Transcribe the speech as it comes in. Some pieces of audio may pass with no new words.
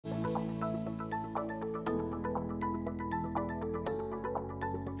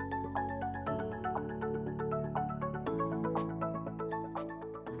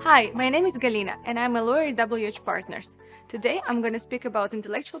Hi, my name is Galyna and I'm a lawyer at WH Partners. Today I'm going to speak about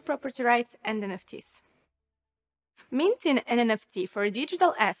intellectual property rights and NFTs. Minting an NFT for a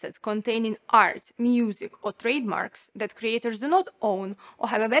digital asset containing art, music, or trademarks that creators do not own or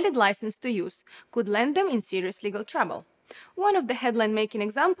have a valid license to use could land them in serious legal trouble. One of the headline-making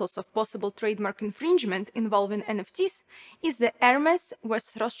examples of possible trademark infringement involving NFTs is the Hermes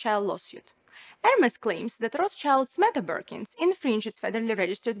vs. Rothschild lawsuit. Hermes claims that Rothschild's metabirkins infringe its federally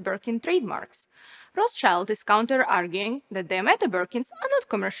registered Birkin trademarks. Rothschild is counter-arguing that their metabirkins are not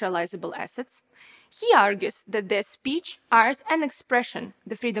commercializable assets. He argues that their speech, art, and expression,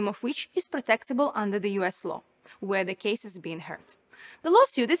 the freedom of which is protectable under the US law, where the case is being heard. The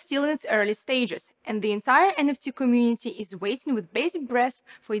lawsuit is still in its early stages, and the entire NFT community is waiting with bated breath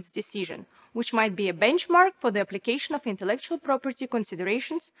for its decision, which might be a benchmark for the application of intellectual property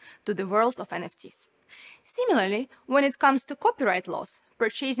considerations to the world of NFTs. Similarly, when it comes to copyright laws,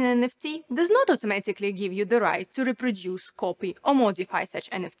 purchasing an NFT does not automatically give you the right to reproduce, copy, or modify such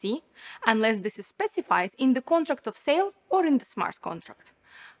NFT, unless this is specified in the contract of sale or in the smart contract.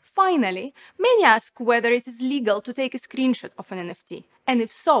 Finally, many ask whether it is legal to take a screenshot of an NFT, and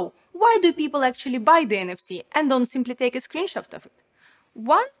if so, why do people actually buy the NFT and don't simply take a screenshot of it?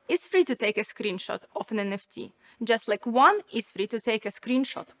 One is free to take a screenshot of an NFT, just like one is free to take a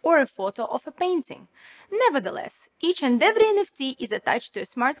screenshot or a photo of a painting. Nevertheless, each and every NFT is attached to a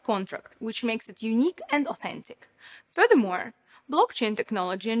smart contract, which makes it unique and authentic. Furthermore, blockchain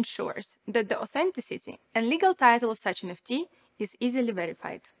technology ensures that the authenticity and legal title of such NFT is easily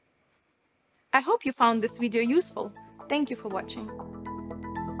verified. I hope you found this video useful. Thank you for watching.